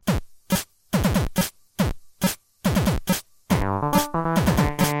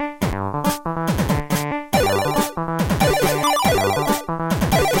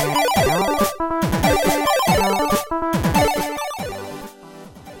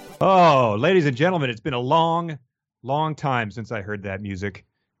Oh, ladies and gentlemen, it's been a long, long time since I heard that music.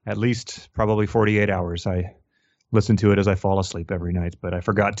 At least probably 48 hours. I listen to it as I fall asleep every night, but I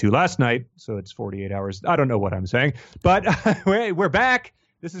forgot to last night, so it's 48 hours. I don't know what I'm saying, but we're back.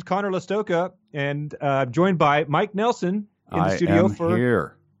 This is Connor Listoka, and joined by Mike Nelson in the studio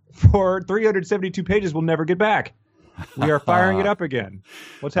for 372 pages we'll never get back. We are firing it up again.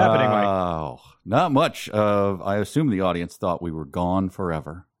 What's happening, Mike? Oh, not much. I assume the audience thought we were gone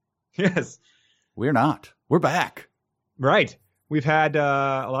forever. Yes. We're not. We're back. Right. We've had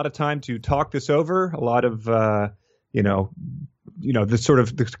a lot of time to talk this over. A lot of, this sort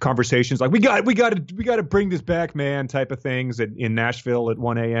of the conversations like we got to bring this back, man, type of things in Nashville at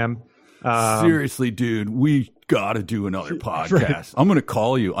 1 a.m. Seriously, dude, we got to do another podcast. Right. I'm going to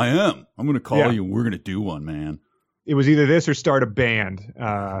call you. I'm going to call you. And we're going to do one, man. It was either this or start a band.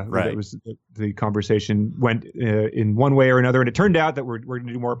 Right. It was the conversation went in one way or another, and it turned out that we're going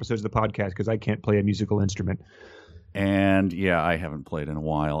to do more episodes of the podcast because I can't play a musical instrument. And yeah, I haven't played in a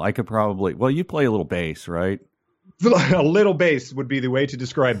while. I could probably. Well, you play a little bass, right? A little bass would be the way to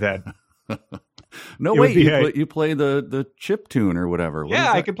describe that. No, wait. You play the chip tune or whatever. What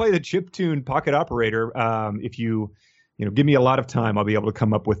I can play the chip tune Pocket Operator. If you give me a lot of time, I'll be able to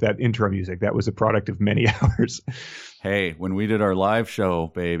come up with that intro music. That was a product of many hours. Hey, when we did our live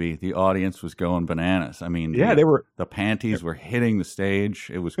show, baby, the audience was going bananas. I mean, the panties were hitting the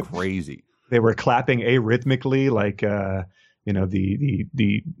stage. It was crazy. They were clapping arrhythmically, like the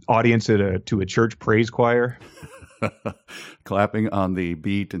audience to a church praise choir. Clapping on the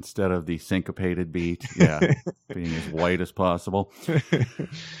beat instead of the syncopated beat. Yeah, being as white as possible.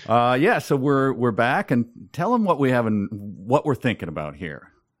 So we're back, and tell them what we have and what we're thinking about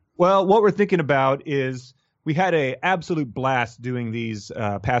here. Well, what we're thinking about is we had a absolute blast doing these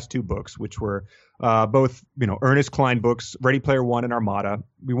past two books, which were both Ernest Cline books, Ready Player One and Armada.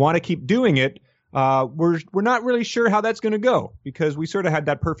 We want to keep doing it. We're not really sure how that's going to go because we sort of had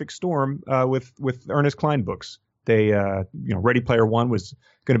that perfect storm with Ernest Cline books. They, Ready Player One was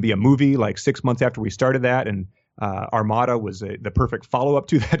going to be a movie like 6 months after we started that, and Armada was the perfect follow-up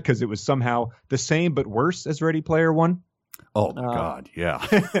to that because it was somehow the same but worse as Ready Player One. Oh my God, yeah.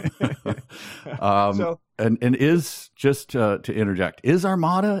 And is just to interject, is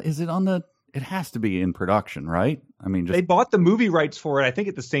Armada? Is it on the? It has to be in production, right? I mean, they bought the movie rights for it. I think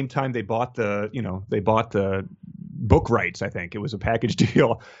at the same time they bought the book rights. I think it was a package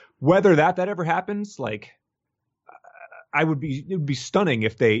deal. Whether that ever happens, like. It would be stunning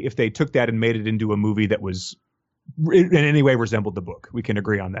if they took that and made it into a movie that was in any way resembled the book. We can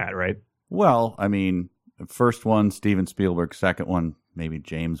agree on that, right? Well, I mean, first one, Steven Spielberg. Second one, maybe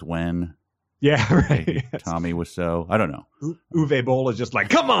James Wen. Yeah, right. Yes. Tommy Wiseau. I don't know. Uwe Boll is just like,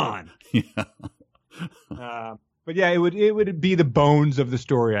 come on. Yeah. But yeah, it would be the bones of the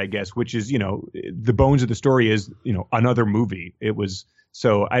story, I guess, which is, the bones of the story is, another movie. It was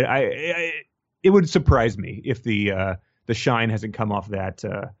so it would surprise me if the shine hasn't come off that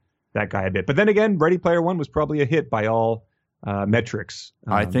guy a bit. But then again, Ready Player One was probably a hit by all metrics.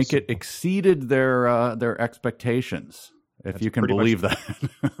 I think it exceeded their expectations, if you can believe that.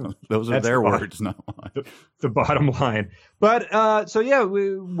 Those are their words, not mine. The bottom line. But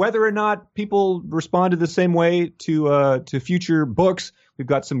whether or not people responded the same way to future books, we've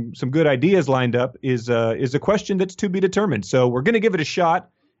got some good ideas lined up, is a question that's to be determined. So we're going to give it a shot,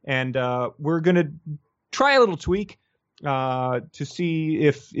 and we're going to try a little tweak to see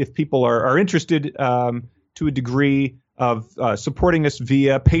if people are interested to a degree of supporting us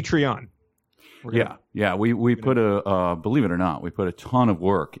via Patreon. We put believe it or not, we put a ton of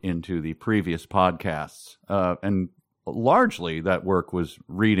work into the previous podcasts, and largely that work was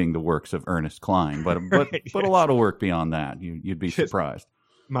reading the works of Ernest Cline, but a lot of work beyond that. You'd be surprised.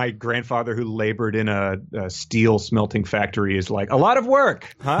 My grandfather, who labored in a steel smelting factory, is like, a lot of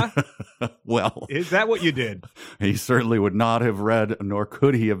work, huh? Well, is that what you did? He certainly would not have read, nor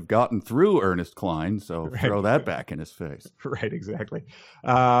could he have gotten through Ernest Cline. So throw that back in his face. Right, exactly.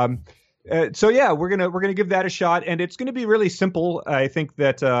 We're gonna give that a shot, and it's gonna be really simple. I think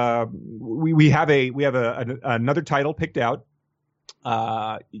that we have another title picked out.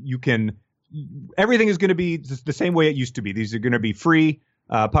 Everything is going to be the same way it used to be. These are going to be free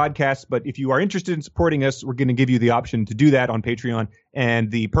podcasts, but if you are interested in supporting us, we're going to give you the option to do that on Patreon. And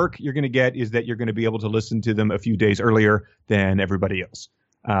the perk you're going to get is that you're going to be able to listen to them a few days earlier than everybody else.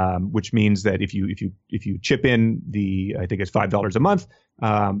 Which means that if you chip in I think it's $5 a month,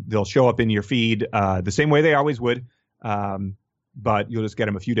 they'll show up in your feed the same way they always would. But you'll just get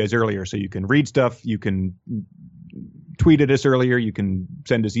them a few days earlier, so you can read stuff, you can tweet at us earlier. You can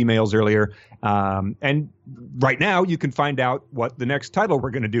send us emails earlier. And right now, you can find out what the next title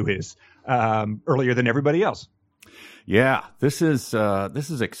we're going to do is earlier than everybody else. Yeah, this is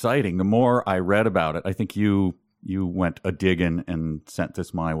exciting. The more I read about it, I think you went a digging and sent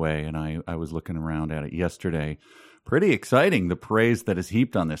this my way, and I was looking around at it yesterday. Pretty exciting, the praise that is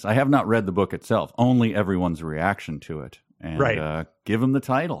heaped on this. I have not read the book itself, only everyone's reaction to it. And right. Give them the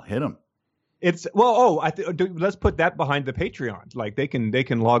title, hit them. It's let's put that behind the Patreon. Like they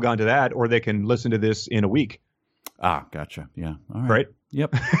can log on to that, or they can listen to this in a week. Ah, gotcha. Yeah. All right. Right.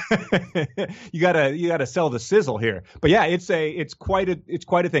 Yep. you gotta sell the sizzle here. But yeah, it's quite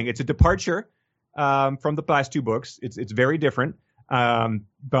a thing. It's a departure from the past two books. It's very different.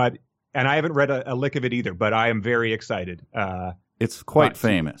 And I haven't read a lick of it either, but I am very excited. It's quite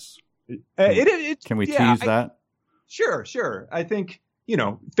famous. Can we tease that? Sure. I think,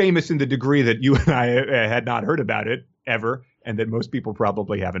 famous in the degree that you and I had not heard about it ever, and that most people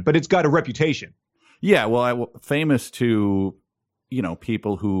probably haven't. But it's got a reputation. Yeah, well, famous to,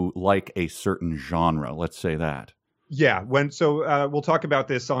 people who like a certain genre. Let's say that. Yeah. We'll talk about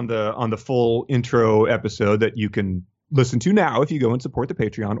this on the full intro episode that you can listen to now if you go and support the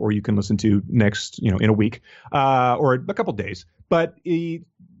Patreon, or you can listen to next, in a week or a couple days. But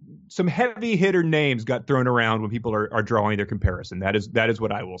some heavy hitter names got thrown around when people are drawing their comparison. That is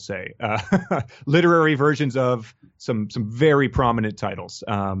what I will say. Literary versions of some very prominent titles.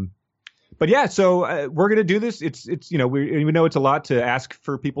 But yeah, so we're going to do this. It's we know it's a lot to ask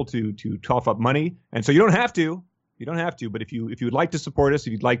for people to cough up money, and so you don't have to. But if you'd like to support us,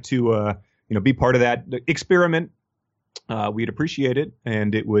 if you'd like to be part of that experiment, we'd appreciate it,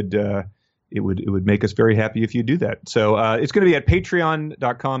 and it would make us very happy if you do that. So it's going to be at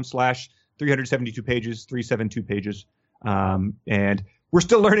patreon.com/372 pages, 372 pages. And we're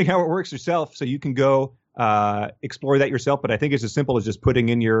still learning how it works yourself, so you can go explore that yourself. But I think it's as simple as just putting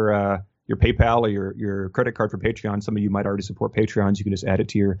in your PayPal or your credit card for Patreon. Some of you might already support Patreons. You can just add it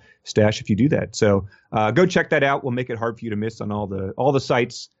to your stash if you do that. So go check that out. We'll make it hard for you to miss on all the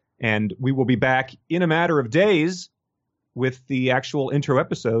sites. And we will be back in a matter of days with the actual intro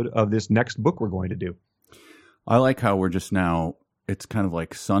episode of this next book we're going to do. I like how we're just now, it's kind of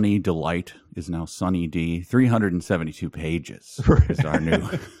like Sunny Delight is now Sunny D. 372 pages is our new.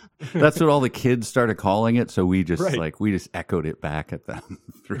 That's what all the kids started calling it. So we just we just echoed it back at them.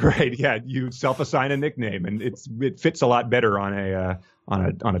 Right. Yeah. You self-assign a nickname, and it fits a lot better on a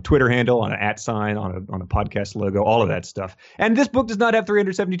Twitter handle, on an @ sign, on a podcast logo, all of that stuff. And this book does not have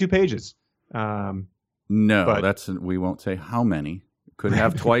 372 pages. No, we won't say how many. Could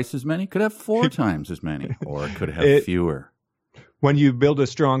have twice as many, could have 4 times as many, or it could have fewer. When you build a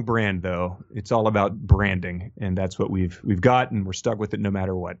strong brand, though, it's all about branding, and that's what we've got, and we're stuck with it no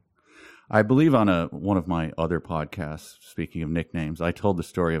matter what. I believe on one of my other podcasts, speaking of nicknames, I told the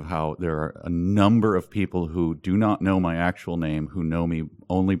story of how there are a number of people who do not know my actual name, who know me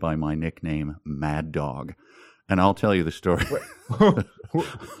only by my nickname, Mad Dog. And I'll tell you the story.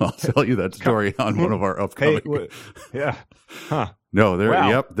 I'll tell you that story on one of our upcoming. Yeah. Huh. No,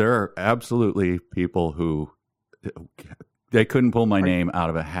 there are absolutely people who they couldn't pull my name out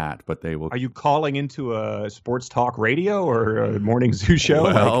of a hat, but they will. Are you calling into a sports talk radio or a morning zoo show?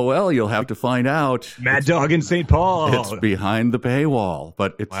 Well, you'll have to find out. Mad Dog in St. Paul. It's behind the paywall,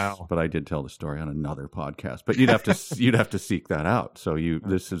 but But I did tell the story on another podcast. But you'd have to seek that out. So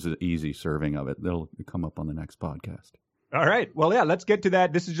this is an easy serving of it. It'll come up on the next podcast. All right. Well, yeah, let's get to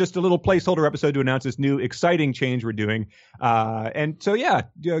that. This is just a little placeholder episode to announce this new exciting change we're doing. And so,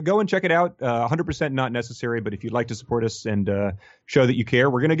 go and check it out. 100% not necessary, but if you'd like to support us and show that you care,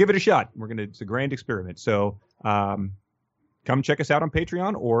 we're going to give it a shot. It's a grand experiment. So come check us out on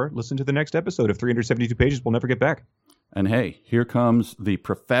Patreon or listen to the next episode of 372 Pages We'll Never Get Back. And hey, here comes the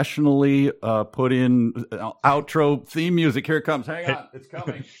professionally put in outro theme music. Here it comes. Hang on. It's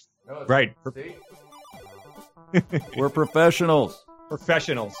coming. Right. See? We're professionals.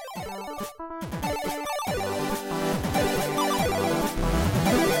 Professionals.